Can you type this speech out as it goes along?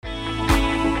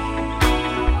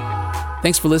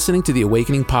Thanks for listening to the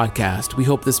Awakening Podcast. We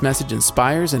hope this message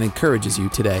inspires and encourages you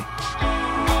today. I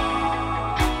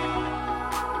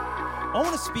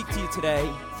want to speak to you today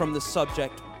from the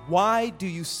subject, why do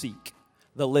you seek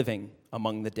the living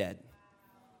among the dead?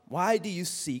 Why do you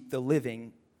seek the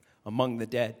living among the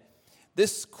dead?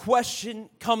 This question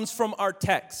comes from our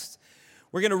text.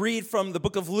 We're going to read from the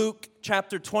book of Luke,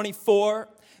 chapter 24.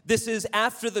 This is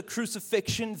after the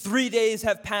crucifixion. 3 days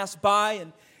have passed by,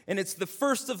 and it's the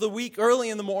first of the week, early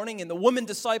in the morning, and the women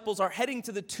disciples are heading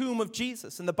to the tomb of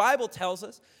Jesus. And the Bible tells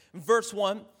us, in verse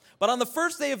 1, but on the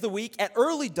first day of the week, at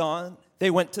early dawn, they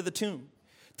went to the tomb,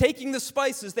 taking the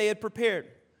spices they had prepared.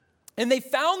 And they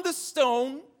found the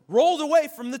stone rolled away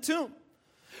from the tomb.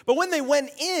 But when they went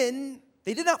in,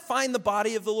 they did not find the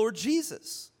body of the Lord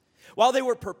Jesus. While they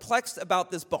were perplexed about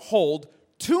this, behold,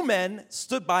 two men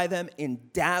stood by them in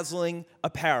dazzling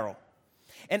apparel.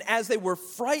 And as they were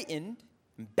frightened,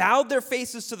 bowed their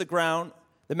faces to the ground,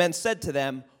 the men said to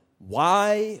them,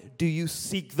 why do you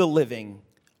seek the living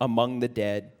among the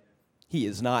dead? He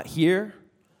is not here,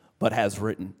 but has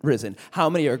risen. How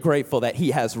many are grateful that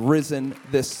he has risen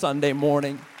this Sunday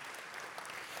morning?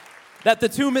 That the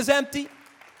tomb is empty,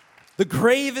 the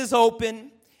grave is open,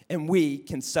 and we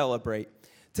can celebrate.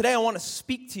 Today I want to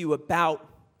speak to you about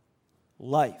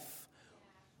life.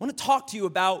 I want to talk to you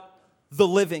about the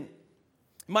living.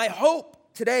 My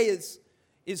hope today is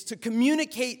to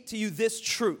communicate to you this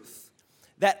truth,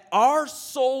 that our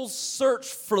soul's search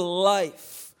for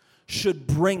life should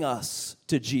bring us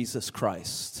to Jesus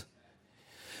Christ.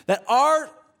 That our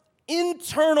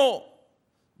internal,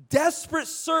 desperate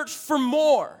search for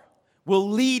more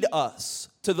will lead us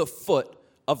to the foot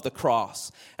of the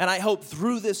cross. And I hope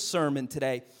through this sermon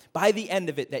today, by the end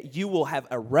of it, that you will have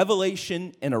a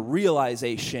revelation and a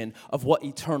realization of what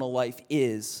eternal life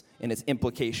is and its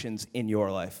implications in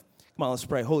your life. Come on, let's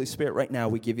pray. Holy Spirit, right now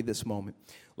we give you this moment.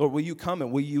 Lord, will you come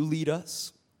and will you lead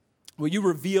us? Will you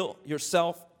reveal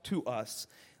yourself to us?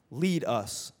 Lead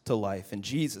us to life. In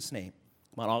Jesus' name.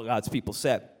 Come on, all God's people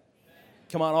said. Amen.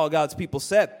 Come on, all God's people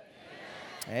said.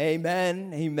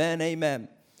 Amen, amen, amen.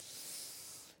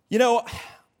 You know,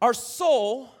 our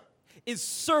soul is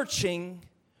searching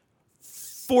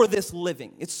for this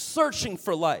living. It's searching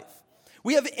for life.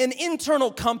 We have an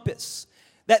internal compass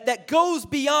that goes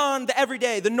beyond the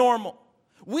everyday, the normal.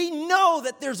 We know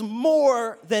that there's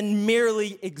more than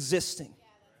merely existing.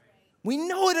 We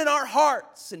know it in our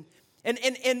hearts. And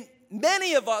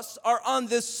many of us are on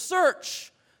this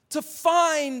search to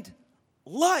find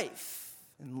life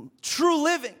and true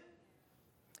living.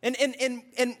 And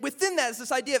within that is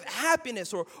this idea of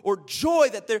happiness or joy,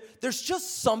 that there's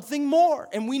just something more,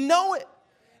 and we know it.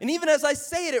 And even as I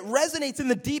say it, it resonates in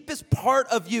the deepest part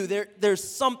of you. There's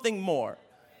something more.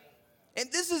 And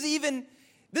this is even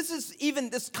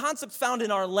this concept found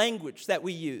in our language that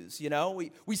we use, you know?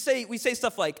 We say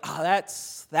stuff like,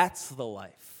 that's the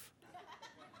life.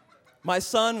 My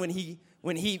son, when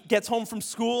he gets home from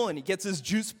school and he gets his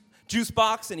juice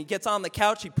box and he gets on the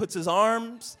couch, he puts his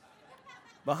arms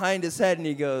behind his head and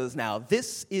he goes, now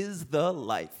this is the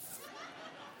life.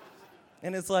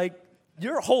 And it's like,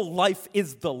 your whole life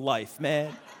is the life,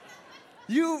 man.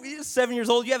 You're 7 years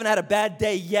old, you haven't had a bad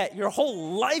day yet. Your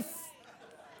whole life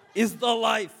is the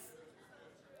life.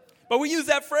 But we use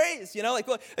that phrase, you know, like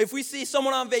if we see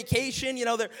someone on vacation, you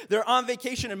know, they're on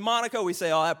vacation in Monaco, we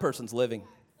say, oh, that person's living.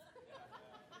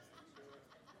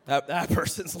 That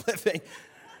person's living.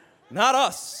 Not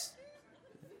us.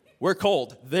 We're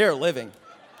cold. They're living.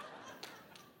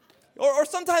 Or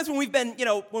sometimes when we've been, you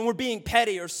know, when we're being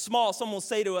petty or small, someone will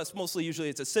say to us, usually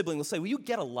it's a sibling, will say, will you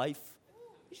get a life?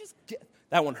 You just get,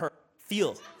 that one hurt.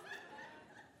 Feel.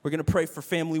 We're going to pray for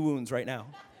family wounds right now.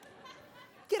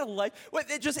 Get a life.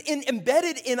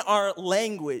 Embedded in our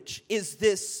language is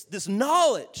this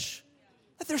knowledge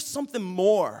that there's something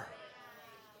more.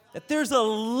 That there's a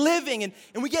living, and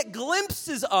we get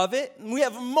glimpses of it, and we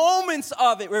have moments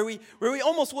of it where we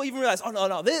almost will even realize, oh,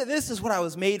 no, this is what I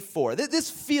was made for. This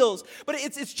feels, but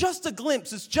it's just a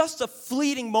glimpse. It's just a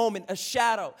fleeting moment, a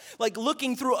shadow, like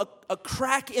looking through a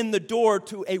crack in the door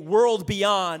to a world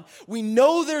beyond. We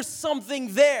know there's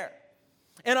something there,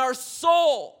 and our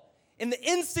soul, and the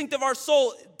instinct of our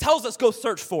soul tells us, go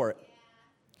search for it.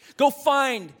 Go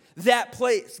find that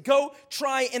place. Go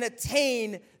try and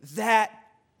attain that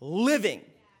living.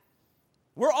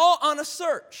 We're all on a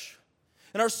search.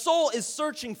 And our soul is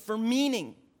searching for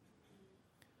meaning.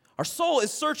 Our soul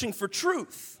is searching for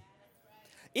truth.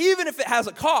 Even if it has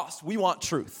a cost, we want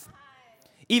truth.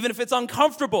 Even if it's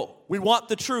uncomfortable, we want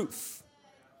the truth.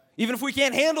 Even if we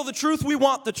can't handle the truth, we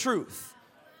want the truth.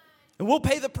 And we'll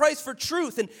pay the price for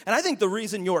truth. And I think the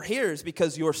reason you're here is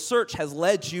because your search has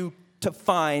led you to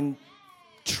find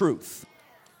truth.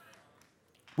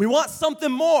 We want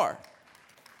something more.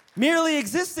 Merely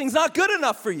existing is not good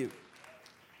enough for you.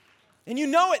 And you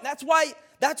know it. That's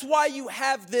why you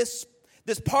have this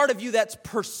part of you that's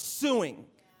pursuing.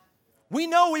 We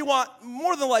know we want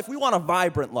more than life. We want a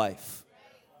vibrant life.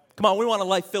 Come on, we want a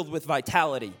life filled with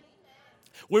vitality.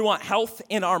 We want health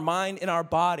in our mind, in our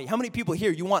body. How many people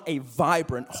here, you want a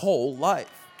vibrant whole life?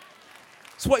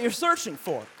 It's what you're searching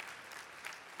for.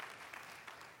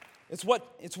 It's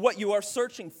what you are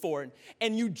searching for.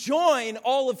 And you join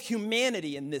all of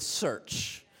humanity in this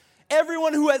search.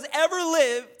 Everyone who has ever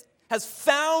lived has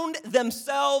found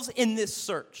themselves in this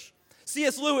search.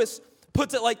 C.S. Lewis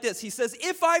puts it like this. He says,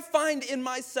 if I find in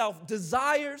myself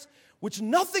desires which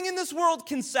nothing in this world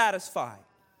can satisfy,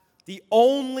 the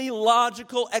only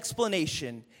logical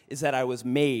explanation is that I was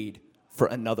made for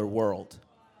another world.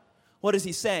 What is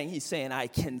he saying? He's saying, I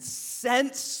can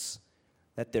sense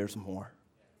that there's more.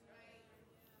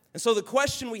 And so the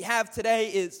question we have today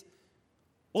is,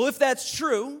 well, if that's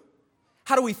true,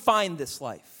 how do we find this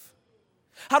life?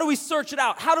 How do we search it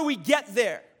out? How do we get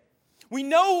there? We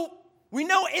know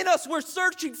in us we're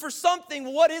searching for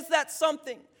something. What is that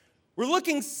something? We're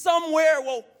looking somewhere.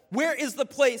 Well, where is the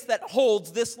place that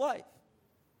holds this life?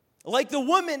 Like the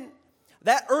woman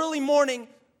that early morning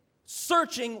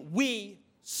searching, we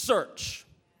search.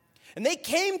 And they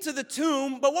came to the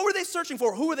tomb, but what were they searching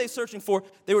for? Who were they searching for?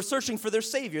 They were searching for their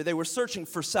Savior. They were searching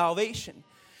for salvation.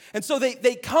 And so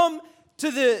they come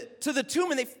to the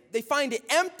tomb and they find it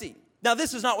empty. Now,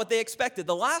 this is not what they expected.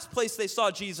 The last place they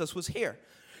saw Jesus was here.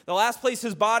 The last place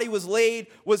his body was laid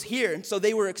was here. And so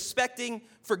they were expecting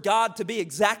for God to be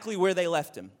exactly where they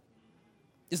left him.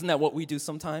 Isn't that what we do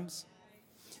sometimes?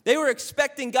 They were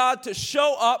expecting God to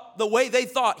show up the way they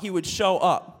thought he would show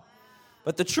up.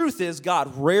 But the truth is,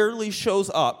 God rarely shows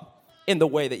up in the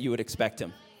way that you would expect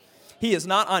him. He is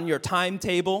not on your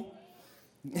timetable.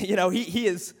 You know, he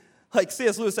is, like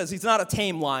C.S. Lewis says, he's not a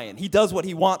tame lion. He does what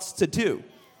he wants to do.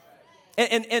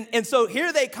 And so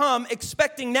here they come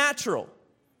expecting natural,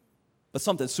 but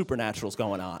something supernatural is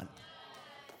going on.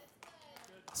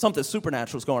 Something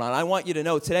supernatural is going on. I want you to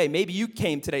know today, maybe you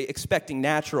came today expecting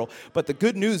natural, but the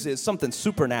good news is something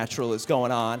supernatural is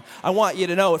going on. I want you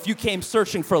to know if you came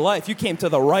searching for life, you came to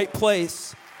the right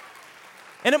place.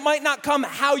 And it might not come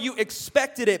how you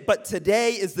expected it, but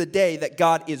today is the day that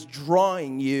God is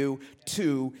drawing you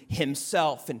to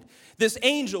himself. And this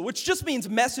angel, which just means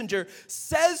messenger,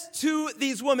 says to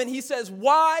these women, he says,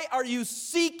 why are you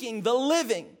seeking the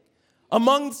living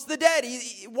amongst the dead?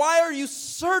 Why are you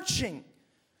searching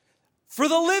for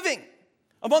the living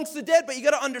amongst the dead? But you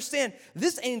got to understand,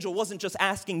 this angel wasn't just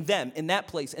asking them in that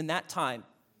place, in that time.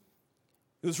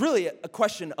 It was really a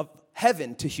question of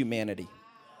heaven to humanity.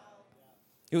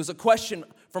 It was a question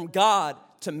from God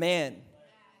to man.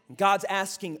 And God's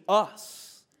asking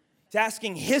us. He's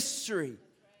asking history.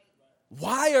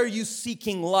 Why are you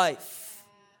seeking life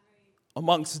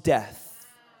amongst death?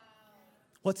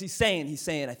 What's he saying? He's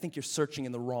saying, I think you're searching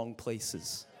in the wrong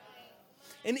places.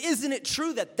 And isn't it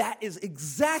true that that is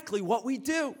exactly what we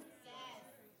do?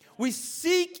 We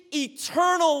seek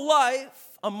eternal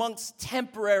life amongst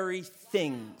temporary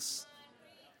things.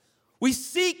 We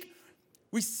seek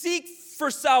for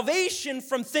salvation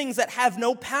from things that have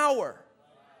no power.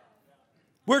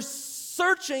 We're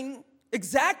searching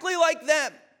exactly like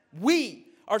them. We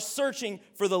are searching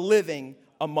for the living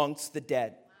amongst the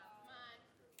dead.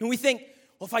 And we think,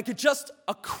 well, if I could just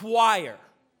acquire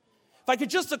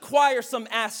some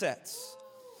assets,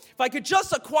 if I could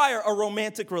just acquire a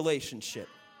romantic relationship,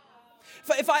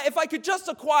 if I could just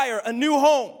acquire a new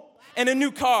home and a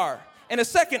new car and a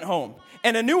second home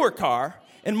and a newer car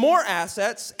and more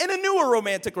assets and a newer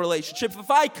romantic relationship,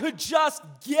 if I could just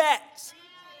get,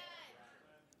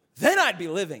 then I'd be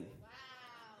living.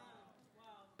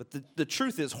 But the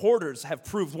truth is, hoarders have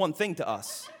proved one thing to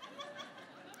us.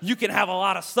 You can have a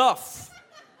lot of stuff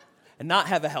and not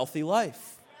have a healthy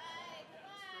life.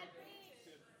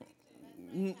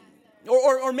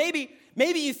 Or maybe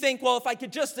you think, well, if I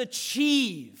could just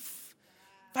achieve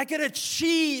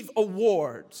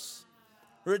awards,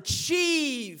 or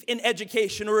achieve in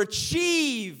education, or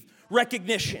achieve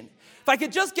recognition, if I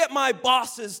could just get my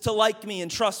bosses to like me and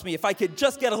trust me, if I could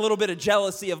just get a little bit of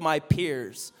jealousy of my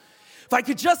peers, if I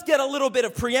could just get a little bit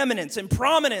of preeminence and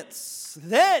prominence,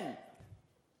 then,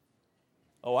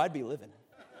 I'd be living.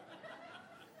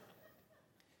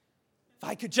 If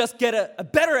I could just get a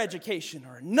better education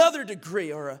or another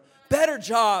degree or a better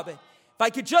job, if I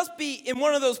could just be in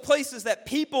one of those places that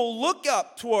people look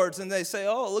up towards and they say,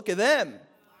 oh, look at them.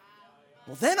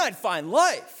 Well, then I'd find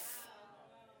life.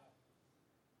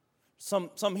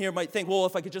 Some here might think, well,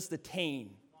 if I could just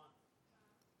attain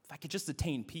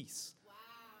peace.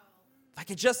 If I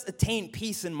could just attain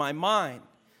peace in my mind.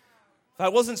 If I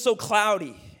wasn't so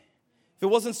cloudy. If it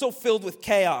wasn't so filled with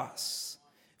chaos.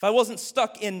 If I wasn't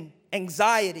stuck in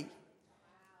anxiety.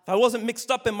 If I wasn't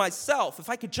mixed up in myself. If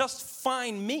I could just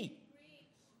find me.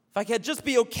 If I could just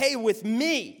be okay with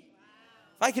me.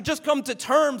 If I could just come to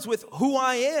terms with who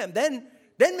I am, then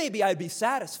maybe I'd be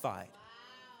satisfied.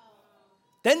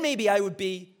 Then maybe I would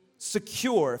be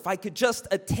secure. If I could just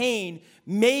attain,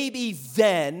 maybe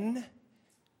then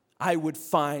I would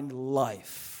find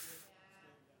life.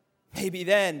 Maybe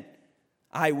then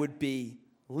I would be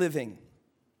living.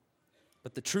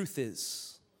 But the truth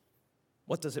is,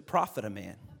 what does it profit a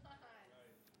man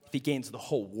if he gains the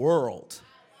whole world,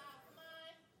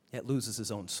 yet loses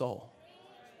his own soul?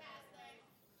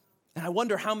 And I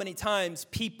wonder how many times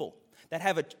people that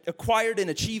have acquired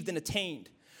and achieved and attained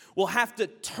will have to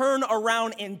turn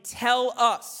around and tell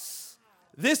us,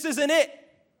 this isn't it.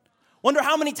 Wonder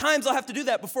how many times they'll have to do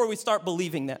that before we start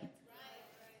believing them.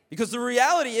 Because the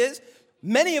reality is,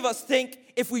 many of us think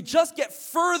if we just get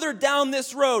further down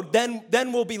this road, then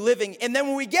we'll be living. And then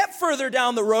when we get further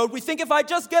down the road, we think if I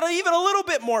just get even a little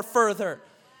bit more further.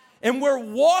 And we're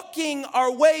walking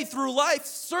our way through life,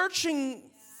 searching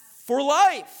for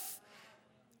life.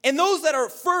 And those that are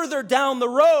further down the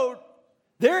road,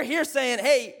 they're here saying,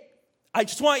 hey, I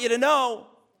just want you to know,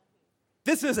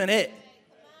 this isn't it.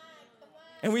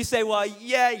 And we say, well,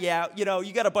 yeah,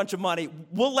 you got a bunch of money.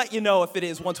 We'll let you know if it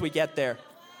is once we get there.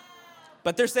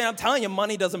 But they're saying, I'm telling you,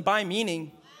 money doesn't buy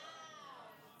meaning.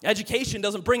 Education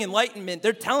doesn't bring enlightenment.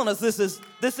 They're telling us this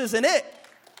isn't it.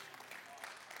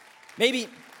 Maybe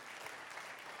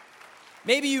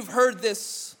you've heard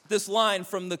this line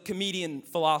from the comedian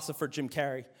philosopher Jim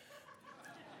Carrey,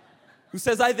 who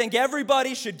says, I think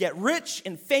everybody should get rich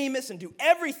and famous and do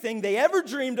everything they ever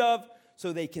dreamed of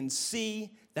so they can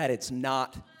see that it's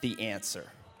not the answer.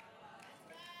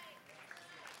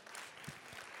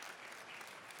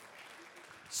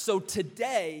 So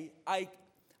today, I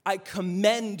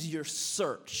commend your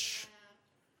search.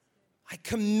 I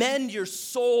commend your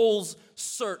soul's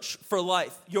search for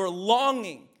life, your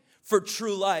longing for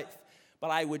true life.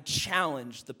 But I would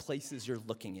challenge the places you're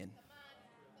looking in.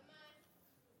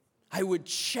 I would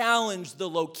challenge the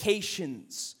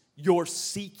locations you're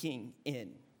seeking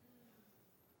in.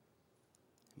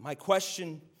 My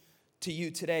question to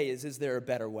you today is there a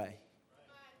better way?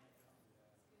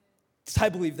 Because I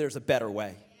believe there's a better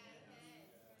way.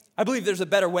 I believe there's a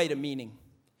better way to meaning.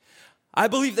 I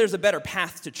believe there's a better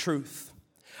path to truth.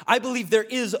 I believe there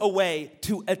is a way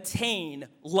to attain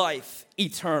life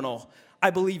eternal. I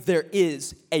believe there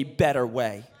is a better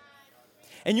way.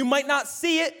 And you might not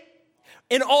see it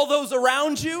in all those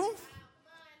around you,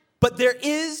 but there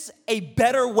is a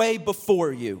better way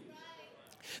before you.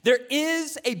 There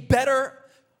is a better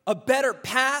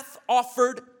path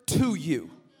offered to you.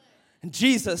 And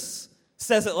Jesus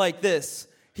says it like this.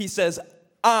 He says,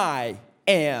 I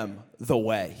am the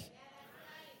way.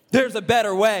 There's a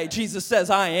better way. Jesus says,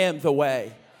 I am the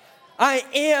way. I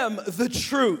am the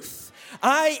truth.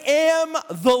 I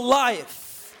am the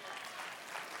life.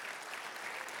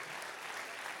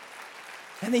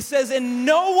 And he says, and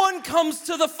no one comes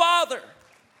to the Father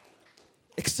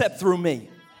except through me.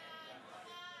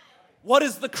 What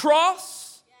is the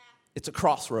cross? It's a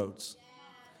crossroads.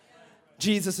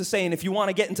 Jesus is saying, if you want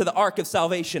to get into the ark of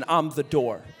salvation, I'm the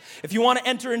door. If you want to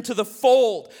enter into the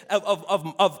fold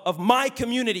of my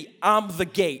community, I'm the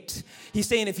gate. He's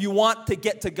saying, if you want to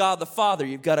get to God the Father,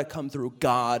 you've got to come through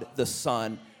God the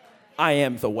Son. I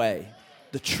am the way,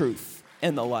 the truth,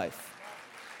 and the life.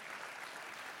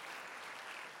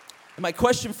 And my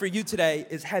question for you today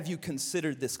is, have you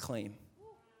considered this claim?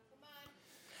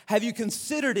 Have you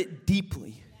considered it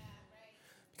deeply?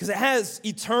 Because it has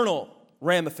eternal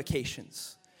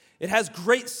ramifications. It has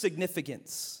great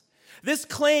significance. This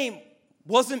claim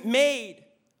wasn't made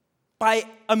by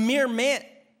a mere man.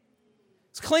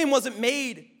 This claim wasn't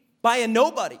made by a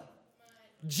nobody.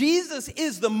 Jesus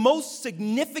is the most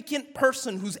significant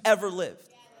person who's ever lived.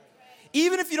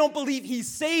 Even if you don't believe he's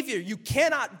Savior, you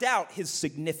cannot doubt his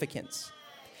significance.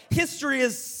 History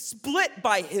is split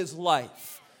by his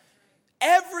life.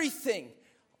 Everything,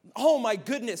 oh my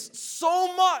goodness,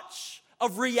 so much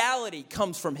of reality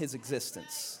comes from his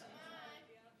existence.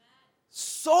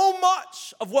 So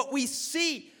much of what we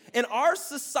see in our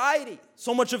society,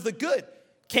 so much of the good,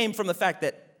 came from the fact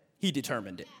that he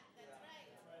determined it.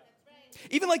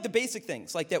 Even like the basic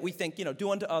things, like that we think,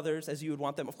 do unto others as you would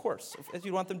want them, of course. As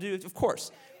you want them to do, of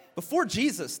course. Before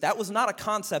Jesus, that was not a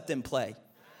concept in play.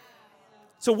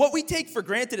 So what we take for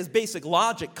granted as basic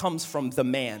logic comes from the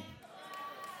man.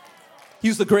 He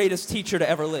was the greatest teacher to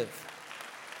ever live.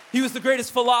 He was the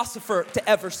greatest philosopher to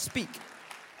ever speak.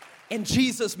 And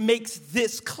Jesus makes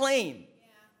this claim.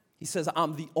 He says,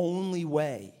 I'm the only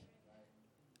way.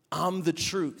 I'm the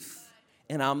truth.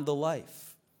 And I'm the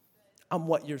life. I'm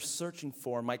what you're searching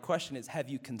for. My question is, have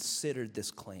you considered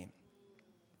this claim?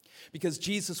 Because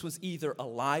Jesus was either a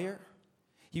liar,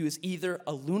 he was either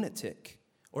a lunatic,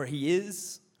 or he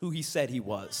is who he said he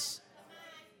was.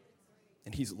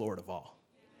 And he's Lord of all.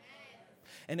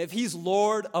 And if he's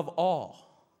Lord of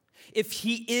all, if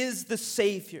he is the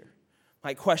Savior,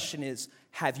 my question is,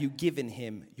 have you given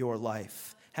him your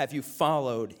life? Have you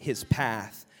followed his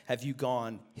path? Have you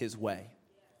gone his way?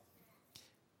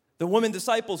 The women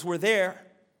disciples were there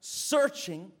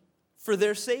searching for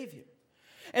their Savior.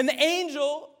 And the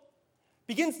angel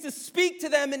begins to speak to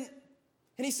them, and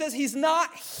he says, he's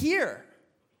not here.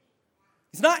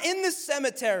 He's not in this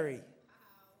cemetery.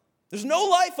 There's no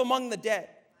life among the dead.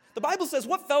 The Bible says,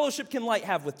 what fellowship can light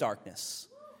have with darkness?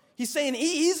 He's saying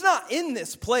he's not in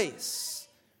this place.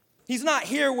 He's not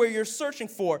here where you're searching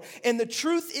for. And the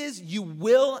truth is, you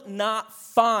will not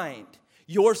find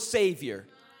your Savior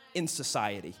in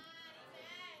society.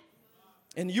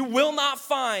 And you will not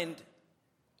find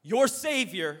your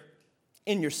Savior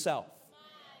in yourself.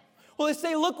 Well, they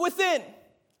say, look within.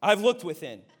 I've looked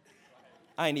within.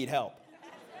 I need help.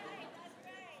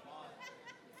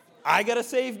 I gotta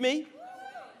save me?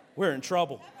 We're in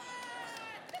trouble.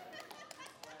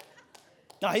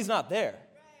 No, he's not there.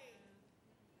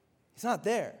 He's not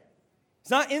there.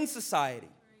 He's not in society.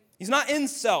 He's not in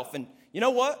self. And you know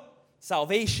what?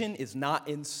 Salvation is not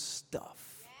in stuff.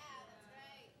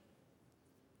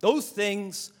 Those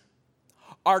things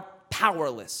are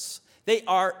powerless. They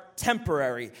are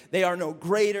temporary. They are no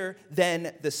greater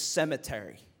than the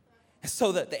cemetery.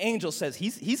 So that the angel says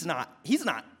he's not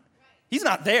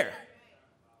there.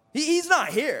 He's not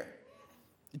here.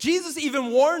 Jesus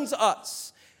even warns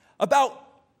us about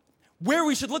where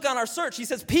we should look on our search. He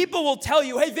says, people will tell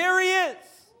you, hey, there he is.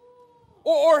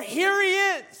 Or here he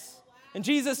is. And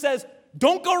Jesus says,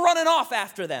 don't go running off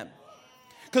after them.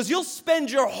 Because you'll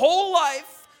spend your whole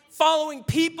life following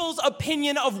people's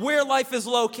opinion of where life is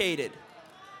located.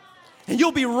 And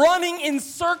you'll be running in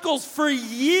circles for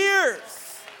years.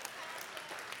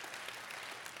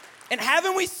 And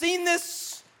haven't we seen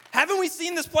this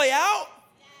play out?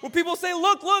 Where people say,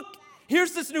 look,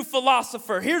 here's this new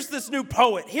philosopher. Here's this new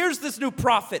poet. Here's this new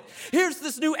prophet. Here's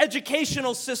this new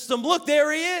educational system. Look,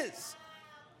 there he is.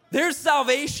 There's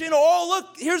salvation. Oh,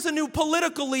 look, here's a new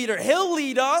political leader. He'll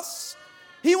lead us.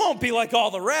 He won't be like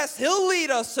all the rest. He'll lead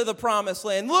us to the promised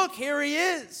land. Look, here he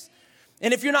is.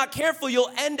 And if you're not careful,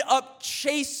 you'll end up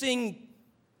chasing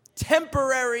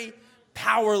temporary,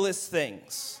 powerless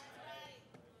things.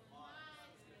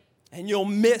 And you'll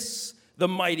miss the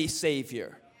mighty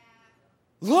Savior.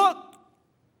 Look,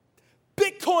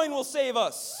 Bitcoin will save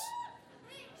us.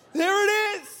 There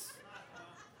it is.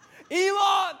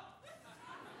 Elon.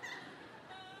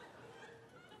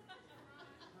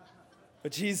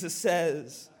 But Jesus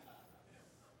says,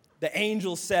 the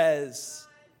angel says,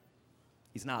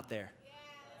 he's not there.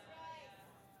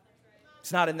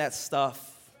 It's not in that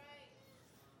stuff.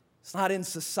 It's not in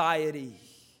society.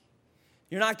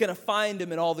 You're not going to find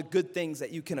him in all the good things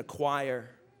that you can acquire.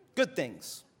 Good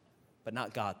things, but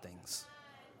not God things.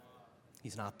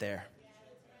 He's not there.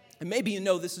 And maybe you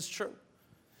know this is true.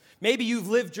 Maybe you've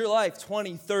lived your life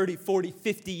 20, 30, 40,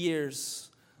 50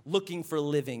 years looking for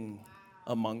living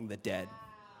among the dead.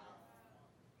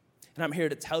 And I'm here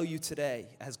to tell you today,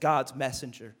 as God's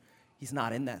messenger, he's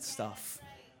not in that stuff.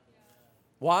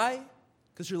 Why?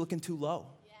 Because you're looking too low.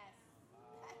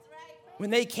 When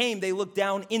they came, they looked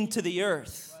down into the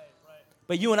earth.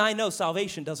 But you and I know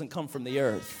salvation doesn't come from the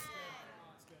earth.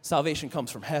 Salvation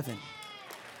comes from heaven.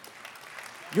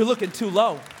 You're looking too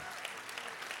low.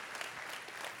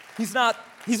 He's not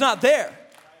there.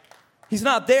 He's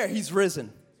not there. He's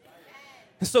risen.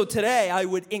 And so today, I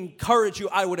would encourage you,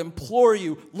 I would implore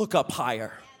you, look up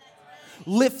higher.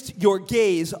 Lift your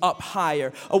gaze up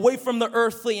higher, away from the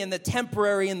earthly and the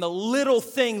temporary and the little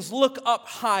things. Look up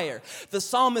higher. The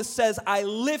psalmist says, I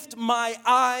lift my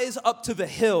eyes up to the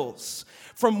hills.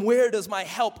 From where does my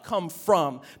help come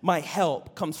from? My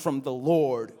help comes from the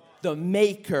Lord the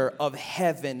maker of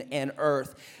heaven and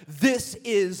earth. This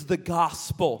is the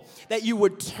gospel, that you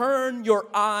would turn your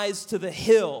eyes to the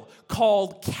hill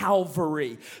called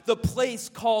Calvary, the place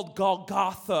called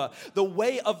Golgotha, the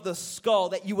way of the skull,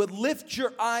 that you would lift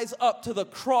your eyes up to the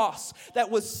cross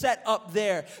that was set up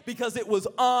there, because it was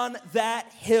on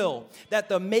that hill that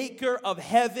the maker of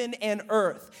heaven and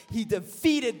earth, he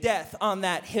defeated death on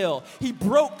that hill. He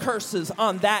broke curses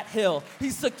on that hill.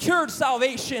 He secured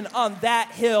salvation on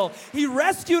that hill. He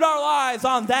rescued our lives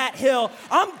on that hill.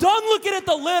 I'm done looking at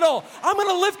the little. I'm going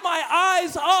to lift my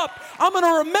eyes up. I'm going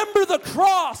to remember the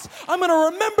cross. I'm going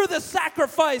to remember the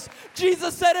sacrifice.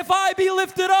 Jesus said, if I be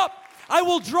lifted up, I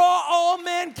will draw all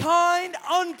mankind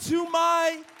unto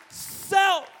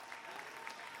myself.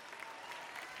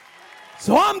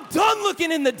 So I'm done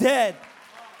looking in the dead.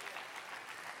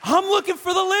 I'm looking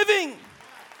for the living.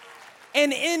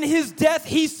 And in his death,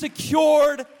 he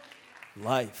secured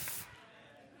life.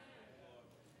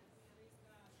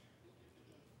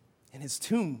 And his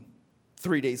tomb,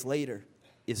 3 days later,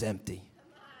 is empty.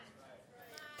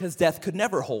 Because death could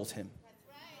never hold him.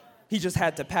 He just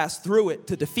had to pass through it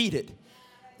to defeat it.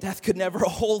 Death could never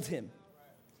hold him.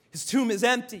 His tomb is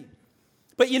empty.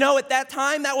 But you know, at that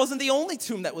time, that wasn't the only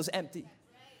tomb that was empty.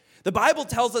 The Bible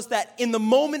tells us that in the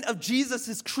moment of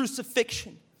Jesus'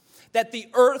 crucifixion, that the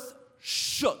earth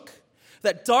shook,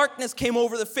 that darkness came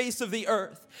over the face of the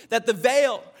earth, that the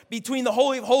veil between the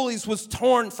Holy of Holies was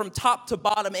torn from top to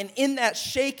bottom. And in that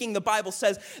shaking, the Bible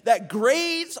says that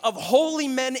graves of holy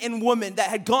men and women that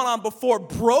had gone on before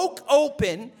broke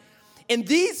open, and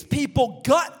these people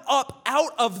got up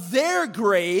out of their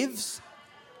graves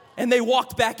and they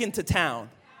walked back into town.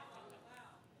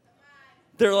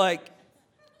 They're like,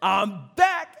 I'm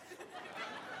back.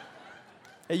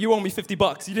 Hey, you owe me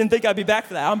 $50. You didn't think I'd be back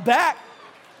for that. I'm back.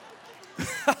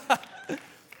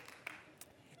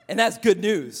 And that's good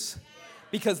news,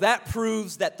 because that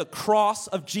proves that the cross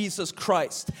of Jesus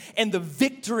Christ and the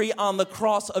victory on the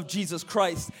cross of Jesus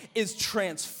Christ is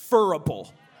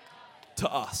transferable to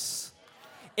us.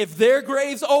 If their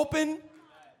graves open,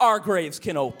 our graves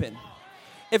can open.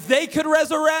 If they could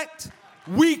resurrect,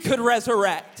 we could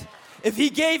resurrect. If he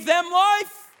gave them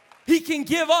life, he can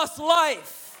give us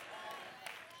life.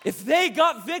 If they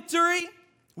got victory,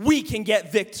 we can get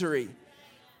victory.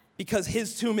 Because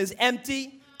his tomb is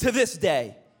empty to this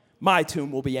day. My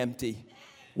tomb will be empty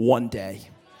one day.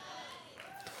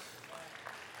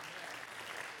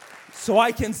 So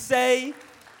I can say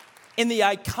in the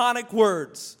iconic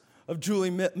words of Julie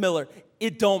Miller,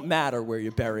 it don't matter where you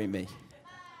bury me,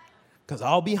 because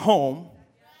I'll be home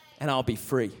and I'll be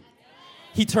free.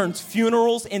 He turns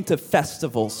funerals into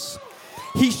festivals.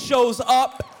 He shows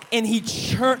up and he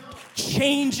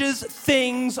changes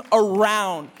things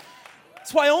around.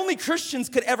 That's why only Christians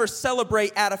could ever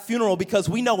celebrate at a funeral, because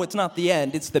we know it's not the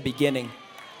end, it's the beginning.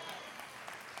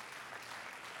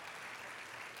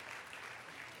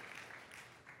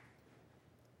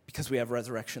 Because we have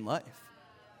resurrection life.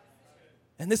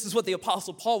 And this is what the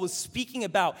Apostle Paul was speaking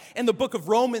about in the book of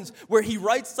Romans, where he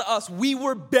writes to us, we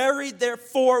were buried,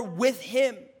 therefore, with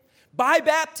him by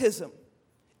baptism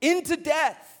into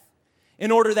death,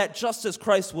 in order that just as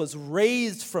Christ was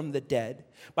raised from the dead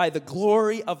by the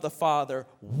glory of the Father,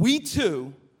 we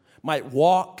too might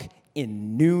walk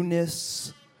in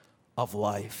newness of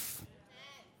life.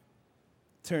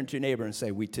 Turn to your neighbor and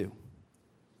say, we too.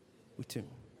 We too.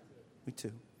 We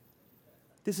too.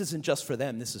 This isn't just for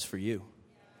them, this is for you.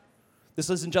 This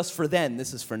isn't just for then,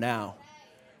 this is for now.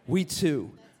 We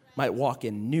too might walk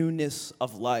in newness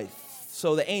of life.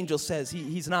 So the angel says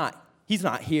he's not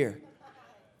here.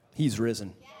 He's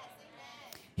risen.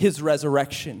 His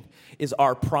resurrection is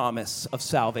our promise of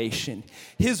salvation.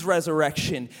 His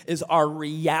resurrection is our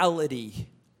reality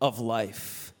of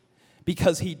life.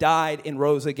 Because he died and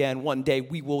rose again, one day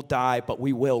we will die, but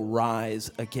we will rise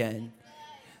again.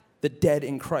 The dead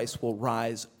in Christ will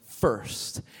rise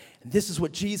first. And this is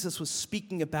what Jesus was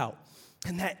speaking about.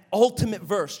 And that ultimate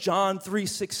verse, John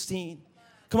 3:16.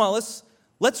 Come on,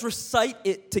 let's recite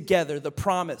it together, the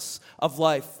promise of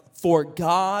life. For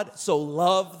God so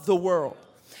loved the world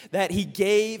that he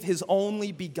gave his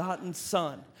only begotten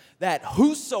Son, that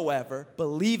whosoever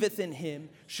believeth in him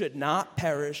should not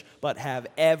perish, but have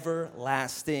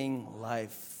everlasting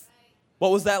life.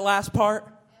 What was that last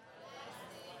part?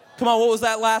 Come on, what was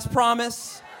that last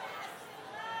promise?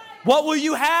 What will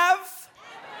you have?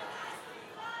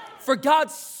 For God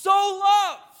so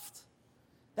loved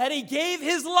that he gave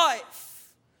his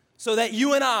life so that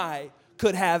you and I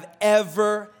could have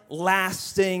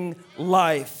everlasting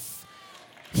life.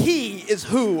 He is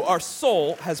who our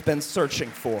soul has been searching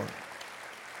for.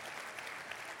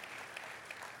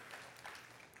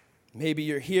 Maybe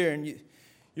you're here and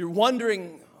you're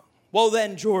wondering, well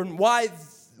then, Jordan, why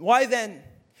then?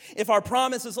 If our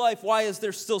promise is life, why is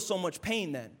there still so much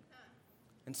pain then?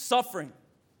 And suffering,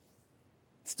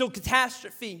 still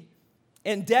catastrophe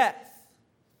and death.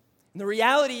 And the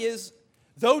reality is,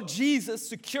 though Jesus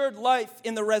secured life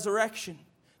in the resurrection,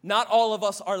 not all of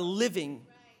us are living,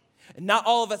 and not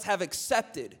all of us have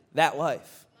accepted that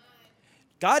life.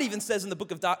 God even says in the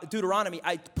book of Deuteronomy,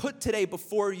 I put today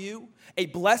before you a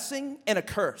blessing and a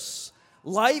curse,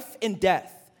 life and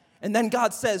death. And then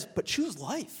God says, but choose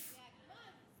life.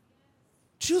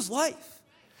 Choose life.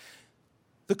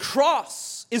 The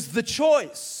cross is the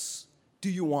choice. Do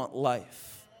you want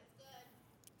life?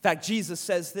 In fact, Jesus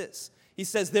says this. He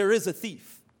says, there is a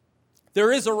thief.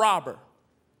 There is a robber.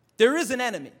 There is an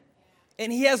enemy.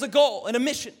 And he has a goal and a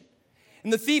mission.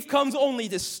 And the thief comes only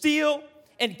to steal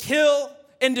and kill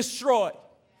and destroy.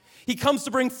 He comes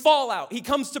to bring fallout. He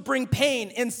comes to bring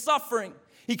pain and suffering.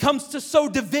 He comes to sow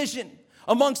division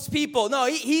amongst people. No,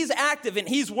 he's active and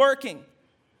he's working.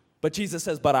 But Jesus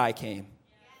says, but I came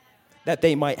that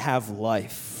they might have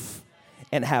life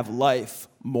and have life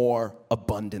more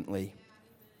abundantly.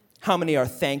 How many are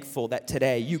thankful that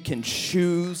today you can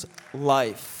choose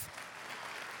life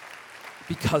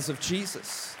because of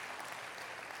Jesus?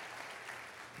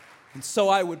 And so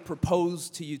I would propose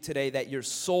to you today that your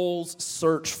soul's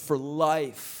search for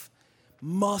life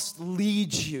must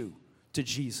lead you to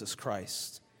Jesus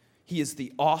Christ. He is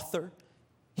the author.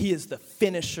 He is the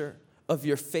finisher of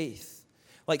your faith.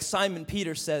 Like Simon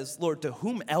Peter says, Lord, to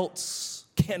whom else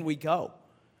can we go?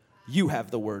 You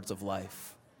have the words of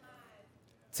life.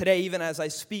 Today, even as I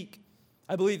speak,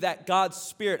 I believe that God's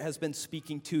Spirit has been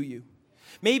speaking to you.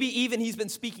 Maybe even He's been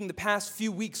speaking the past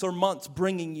few weeks or months,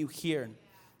 bringing you here.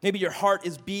 Maybe your heart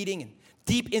is beating, and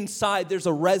deep inside there's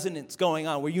a resonance going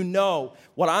on where you know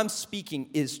what I'm speaking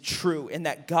is true and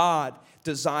that God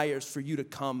desires for you to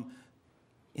come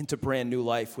into brand new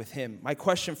life with Him. My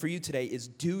question for you today is,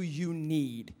 do you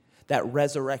need that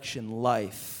resurrection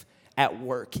life at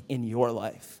work in your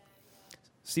life?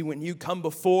 See, when you come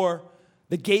before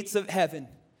the gates of heaven,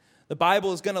 the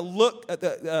Bible is going to look,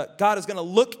 God is going to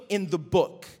look in the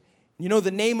book. You know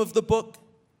the name of the book?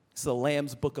 It's the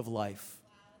Lamb's Book of Life.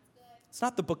 It's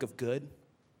not the book of good.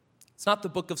 It's not the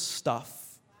book of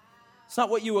stuff. It's not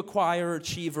what you acquire,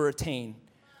 achieve, or attain.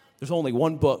 There's only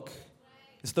one book.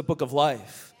 It's the book of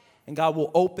life. And God will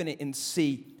open it and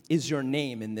see, is your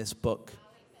name in this book?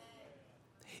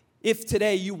 If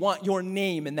today you want your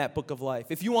name in that book of life,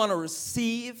 if you want to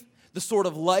receive the sort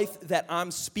of life that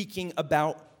I'm speaking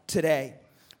about today,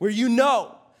 where you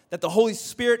know that the Holy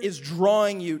Spirit is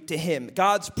drawing you to Him,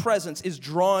 God's presence is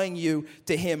drawing you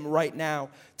to Him right now.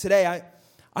 Today,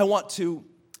 I want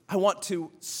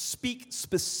to speak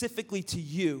specifically to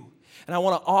you, and I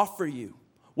want to offer you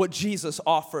what Jesus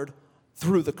offered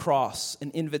through the cross,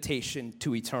 an invitation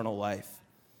to eternal life.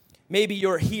 Maybe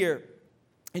you're here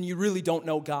and you really don't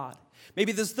know God.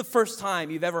 Maybe this is the first time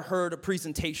you've ever heard a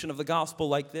presentation of the gospel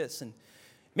like this. And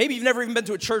maybe you've never even been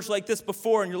to a church like this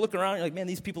before, and you're looking around and you're like, man,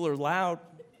 these people are loud.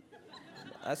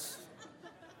 And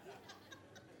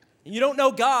you don't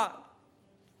know God.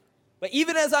 But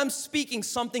even as I'm speaking,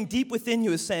 something deep within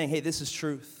you is saying, hey, this is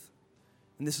truth.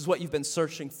 And this is what you've been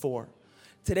searching for.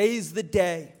 Today's the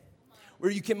day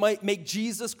where you can make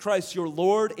Jesus Christ your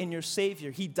Lord and your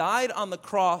Savior. He died on the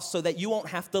cross so that you won't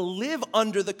have to live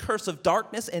under the curse of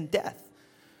darkness and death,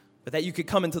 but that you could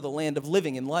come into the land of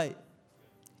living and light.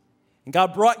 And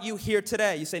God brought you here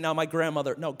today. You say, now my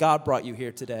grandmother. No, God brought you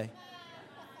here today.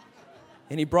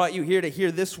 And He brought you here to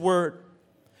hear this word.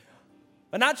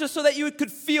 But not just so that you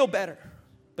could feel better,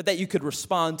 but that you could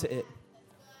respond to it.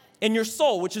 And your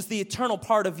soul, which is the eternal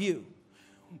part of you,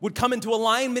 would come into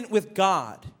alignment with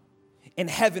God, and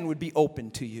heaven would be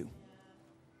open to you,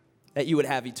 that you would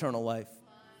have eternal life.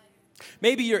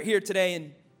 Maybe you're here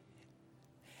today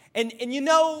and you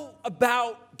know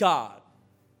about God.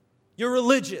 You're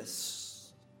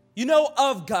religious. You know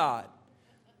of God,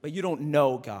 but you don't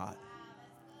know God.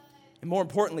 And more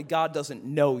importantly, God doesn't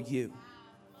know you.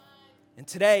 And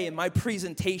today in my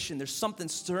presentation, there's something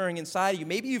stirring inside of you.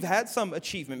 Maybe you've had some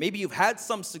achievement. Maybe you've had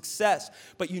some success,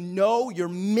 but you know you're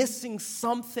missing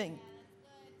something.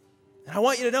 And I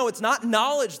want you to know it's not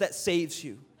knowledge that saves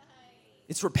you.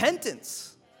 It's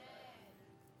repentance.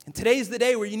 And today's the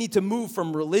day where you need to move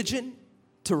from religion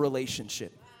to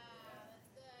relationship.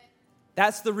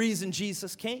 That's the reason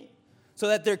Jesus came, so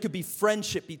that there could be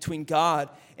friendship between God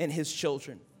and His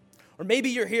children. Or maybe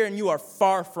you're here and you are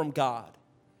far from God.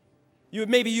 You would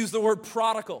maybe use the word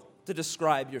prodigal to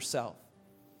describe yourself.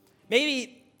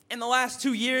 Maybe in the last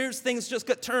 2 years, things just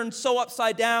got turned so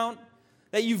upside down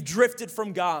that you've drifted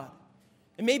from God.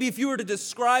 And maybe if you were to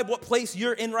describe what place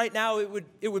you're in right now,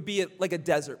 it would be like a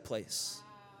desert place.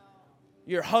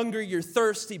 You're hungry, you're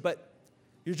thirsty, but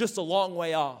you're just a long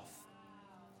way off.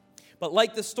 But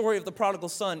like the story of the prodigal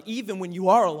son, even when you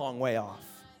are a long way off,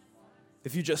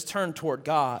 if you just turn toward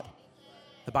God,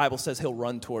 the Bible says he'll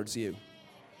run towards you.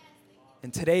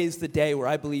 And today is the day where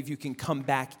I believe you can come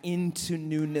back into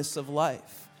newness of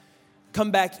life. Come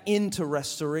back into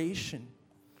restoration.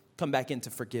 Come back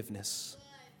into forgiveness.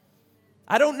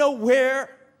 I don't know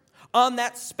where on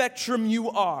that spectrum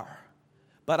you are,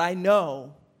 but I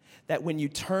know that when you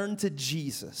turn to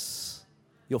Jesus,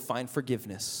 you'll find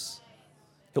forgiveness.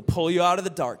 He'll pull you out of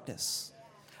the darkness,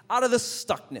 out of the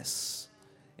stuckness,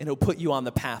 and he'll put you on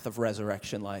the path of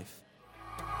resurrection life.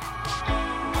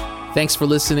 Thanks for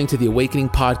listening to the Awakening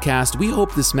Podcast. We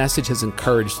hope this message has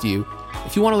encouraged you.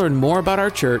 If you want to learn more about our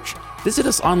church, visit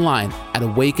us online at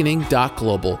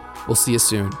awakening.global. We'll see you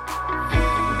soon.